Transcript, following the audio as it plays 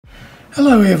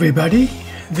Hello everybody,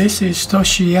 this is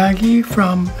Toshi Yagi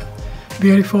from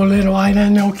beautiful little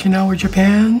island Okinawa,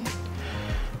 Japan.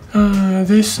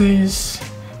 This is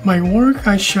my work.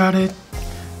 I shot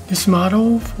this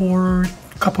model for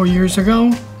a couple years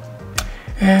ago,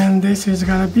 and this is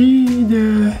gonna be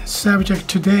the subject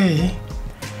today.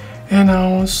 And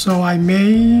also I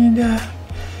made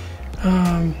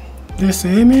this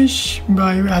image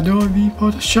by Adobe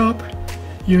Photoshop.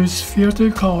 Use filter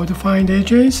called Find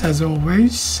Edges as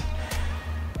always.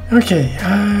 Okay,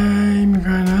 I'm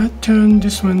gonna turn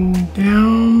this one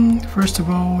down first of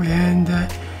all, and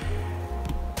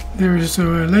there's a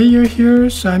layer here,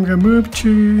 so I'm gonna move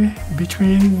to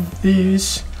between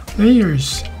these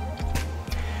layers.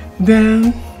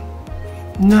 Then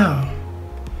now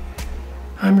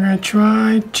I'm gonna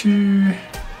try to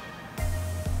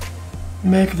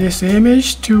make this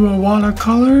image to a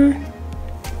watercolor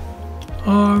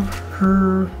of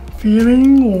her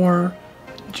feeling, or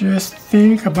just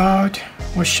think about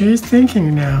what she's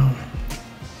thinking now.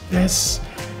 That's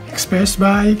expressed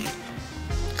by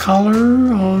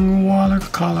color on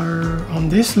watercolor on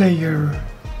this layer.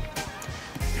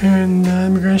 And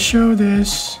I'm going to show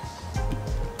this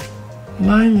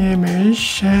line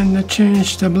image and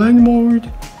change the blend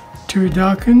mode to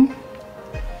darken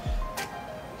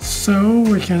so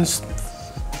we can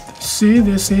see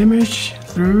this image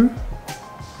through.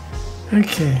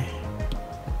 Okay,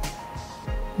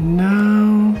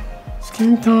 now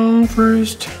skin tone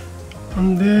first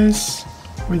on this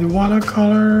with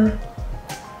watercolor.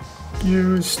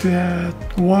 Use that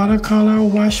watercolor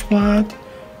wash blot,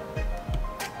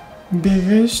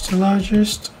 biggest,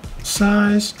 largest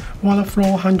size, water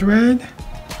flow 100,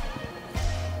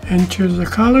 and choose the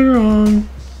color on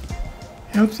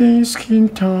healthy skin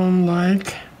tone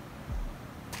like.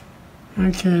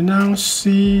 Okay, now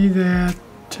see that.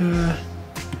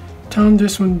 Tone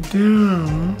this one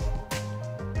down.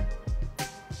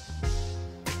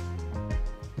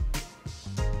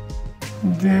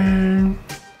 Then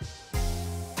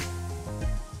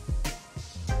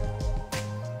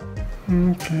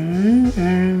okay,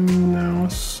 and now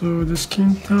so the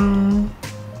skin tone.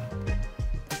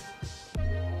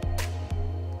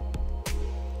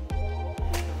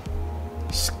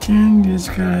 Skin is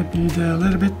gonna be a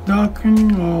little bit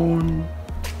darkened on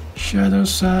shadow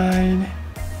side.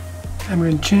 I'm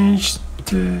going to change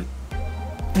the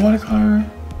watercolor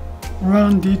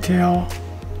round detail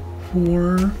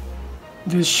for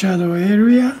this shadow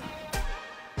area.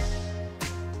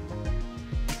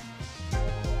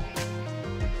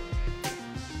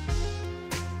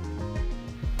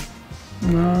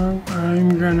 Now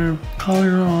I'm gonna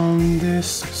color on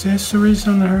this accessories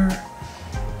on her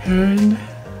head.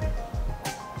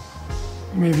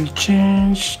 Maybe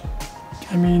change,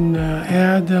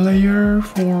 add the layer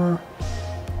for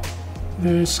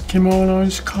this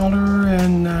kimono's color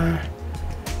and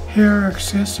hair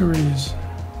accessories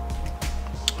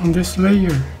on this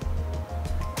layer.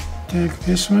 Take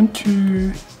this one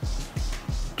to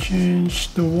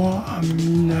change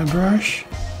the brush.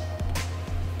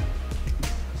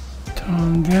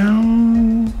 Tone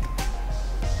down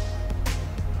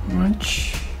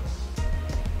much.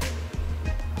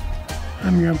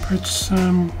 I'm gonna put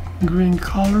some green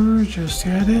color, just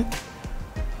add it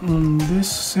on this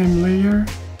same layer.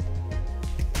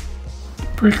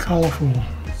 Pretty colorful.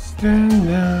 Then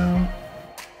now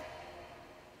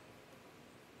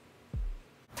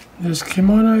this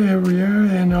kimono area,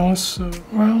 and also,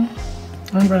 well,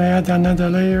 I'm gonna add another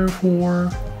layer for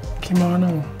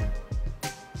kimono.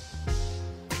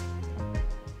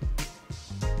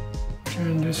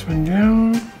 Turn this one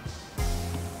down,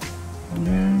 and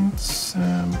then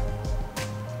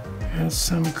add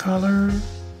some color.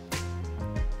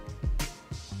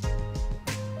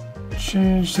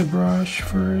 Change the brush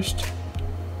first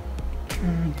to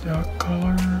dark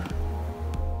color.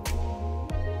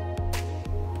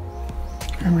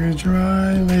 I'm going to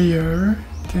dry layer,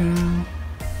 then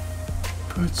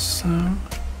put some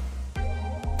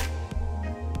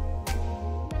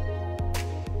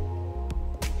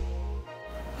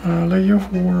layer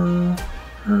for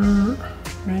her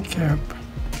makeup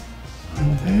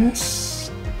on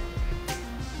this.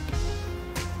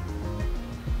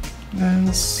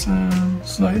 Then some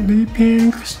slightly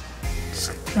pink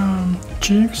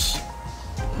cheeks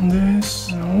on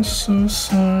this. Also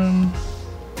some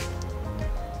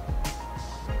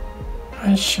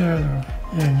eyeshadow.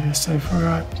 Yeah, yes, I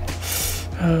forgot.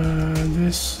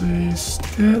 This is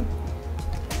that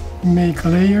make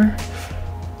layer.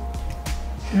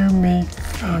 Hair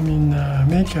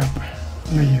makeup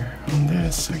layer on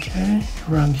this. Okay,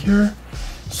 around here.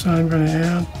 So I'm gonna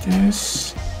add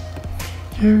this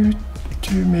here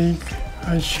to make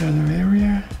eyeshadow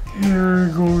area.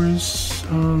 Hair goes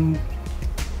on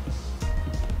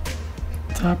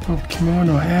top of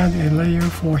kimono. Add a layer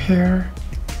for hair.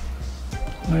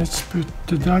 Let's put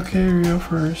the dark area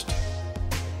first.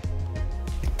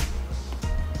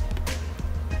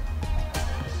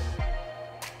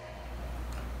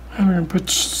 I'm going to put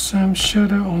some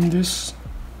shadow on this.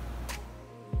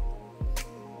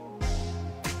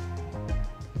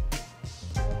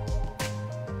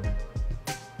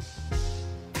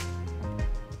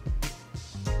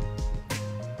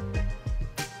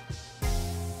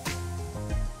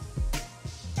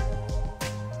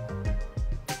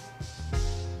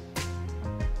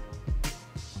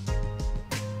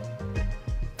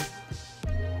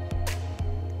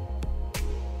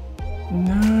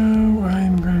 Now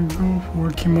I'm going to go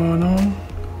for kimono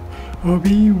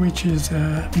obi, which is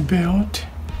a belt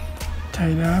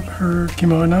tied up her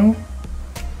kimono.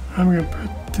 I'm going to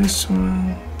put this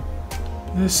one.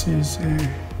 This is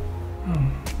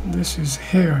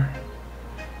hair.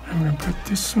 I'm going to put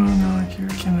this one on here.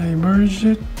 Can I merge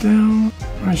it down?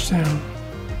 Merge down.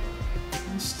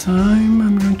 This time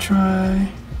I'm going to try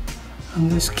on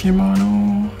this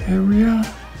kimono area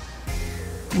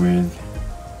with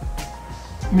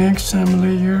make some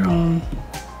layer on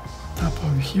top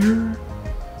of here.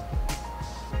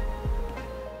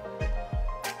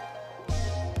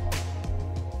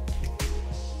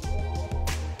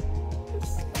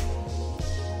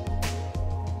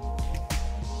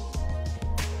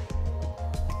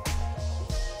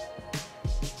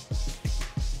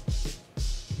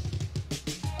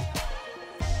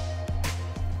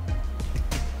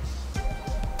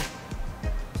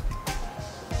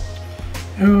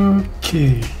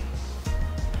 Okay,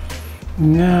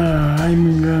 now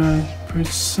I'm gonna put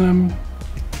some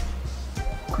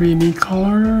creamy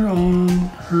color on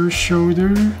her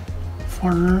shoulder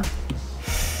for her.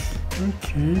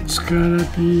 Okay, it's gonna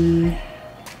be,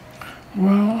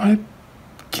 well, I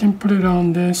can put it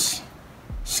on this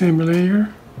same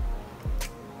layer.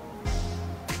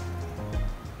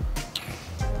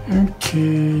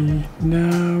 Okay,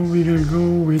 now we're gonna go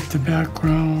with the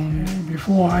background.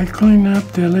 Before I clean up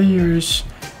the layers,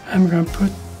 I'm gonna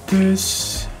put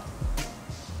this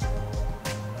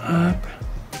up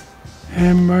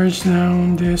and merge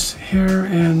down this hair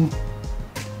and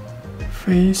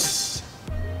face,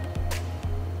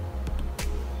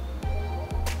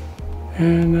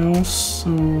 and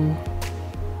also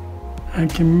I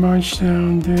can merge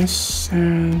down this,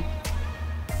 and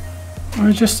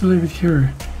I'll just leave it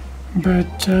here.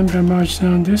 But I'm gonna merge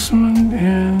down this one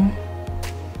and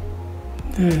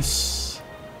this.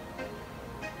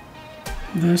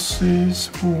 This is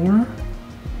for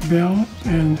belt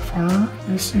and fur.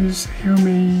 This is hair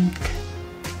make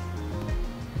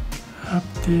up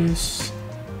this,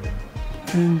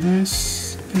 and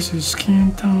this is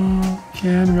skin tone.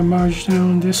 Okay, I'm gonna merge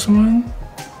down this one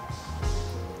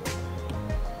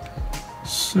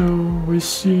so we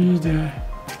see the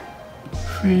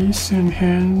face and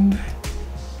hand.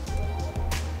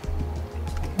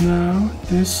 Now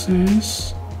this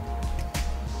is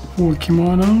for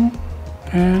kimono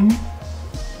and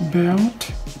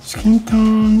belt, skin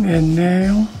tone and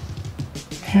nail,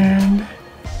 hand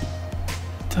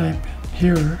type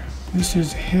here. This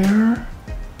is hair.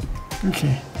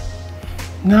 Okay,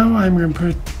 now I'm going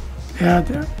to add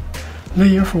a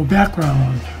layer for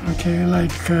background. Okay,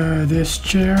 like this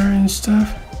chair and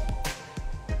stuff.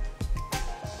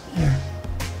 Yeah.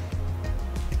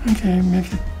 Okay,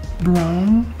 make it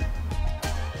brown.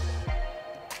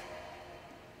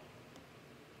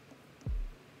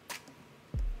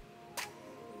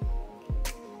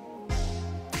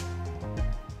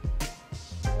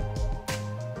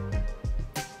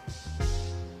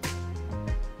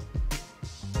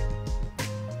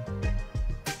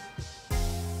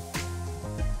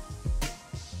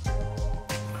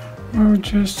 Well,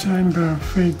 just I'm gonna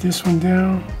fade this one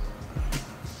down.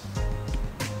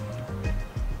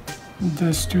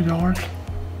 That's too dark.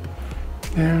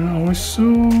 And also,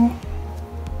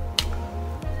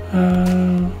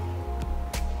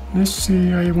 let's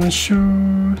see, I want to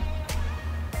show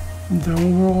the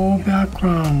overall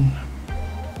background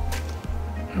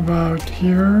about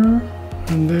here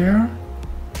and there.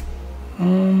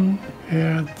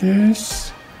 Add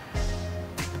this.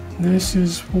 This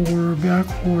is for back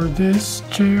for this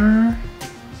chair,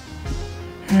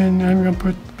 and I'm gonna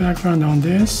put background on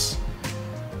this.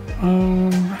 I'm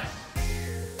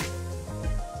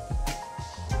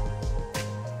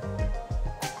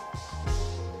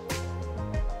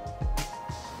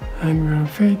gonna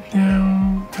fade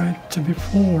down right to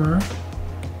before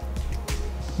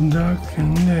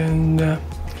darken, and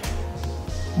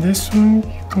this one,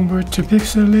 convert to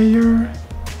pixel layer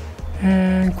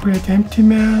and create empty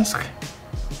mask,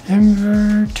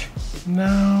 invert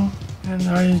now, and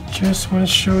I just want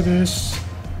to show this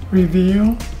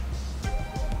reveal.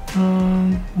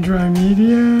 Dry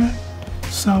media,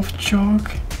 soft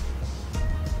chalk,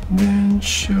 then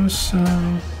show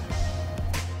some,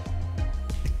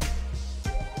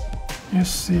 you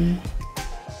see.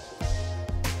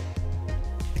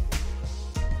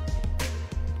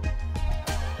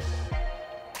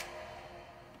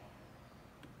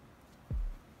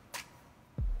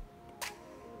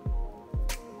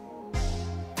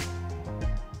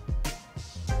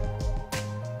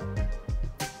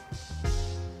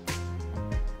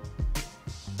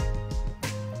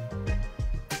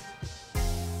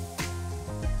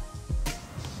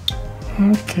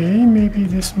 Okay, maybe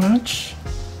this much.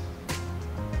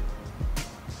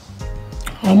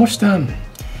 Almost done.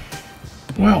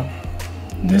 Well,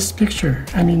 this picture,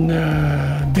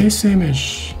 base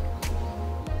image.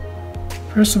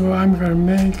 First of all, I'm gonna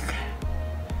make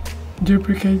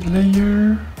duplicate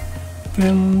layer,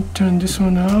 then turn this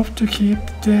one off to keep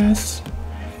this.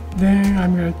 Then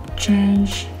I'm gonna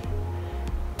change,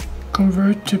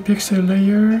 convert to pixel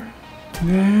layer,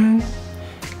 then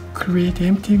create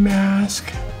empty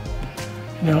mask,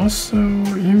 and also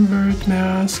invert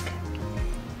mask.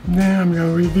 Then I'm going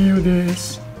to reveal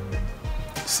this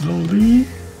slowly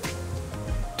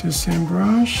to same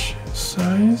brush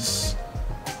size.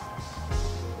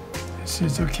 This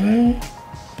is okay.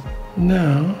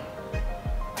 Now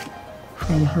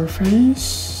from her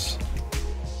face,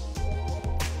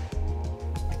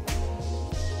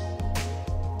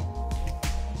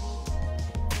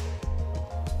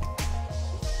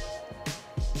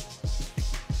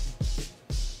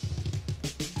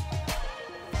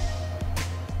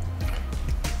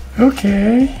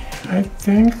 okay, I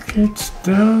think it's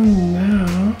done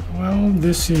now. Well,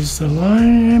 this is the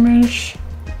line image.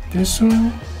 This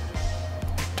one,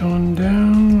 tone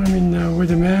down, with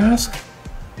the mask.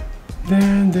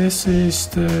 Then this is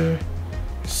the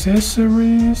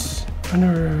accessories.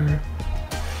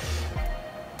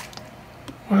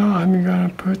 Well, I'm gonna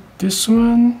put this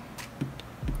one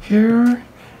here.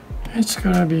 It's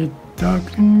gonna be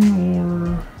darken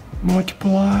or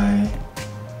multiply.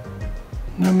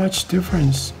 Not much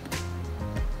difference,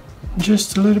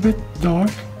 just a little bit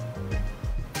dark.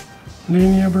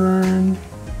 Linear burn,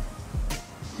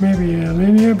 maybe a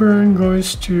linear burn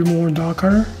goes to more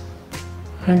darker.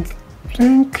 I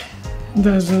think it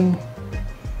doesn't,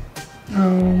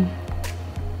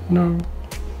 no,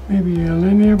 maybe a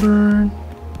linear burn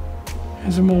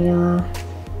is more,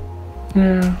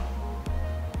 yeah,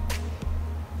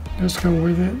 let's go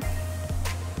with it.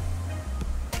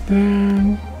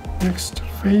 Then next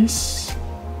face.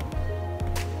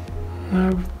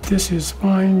 Now this is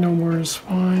fine, no more is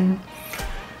fine.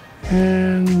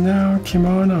 And now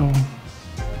kimono.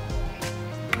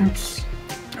 Oops.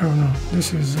 Oh no,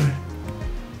 this is a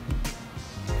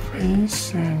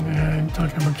face, and I'm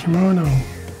talking about kimono.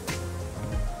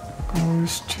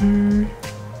 Goes to,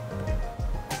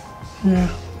 yeah,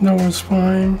 no one's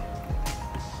fine.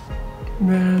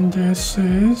 Then this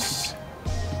is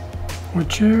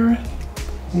wheelchair.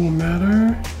 Won't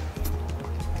matter.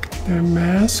 The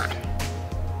mask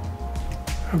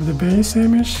of the base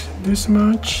image, this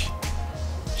much,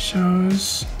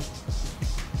 shows,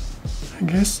 I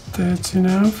guess that's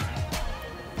enough.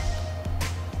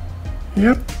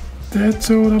 Yep, that's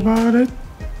all about it.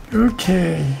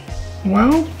 Okay,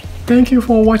 well, thank you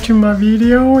for watching my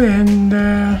video, and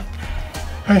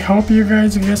I hope you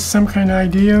guys get some kind of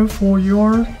idea for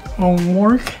your own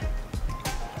work.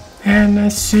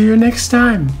 And see you next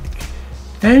time.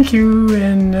 Thank you,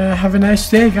 and have a nice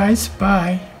day, guys.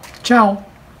 Bye. Ciao.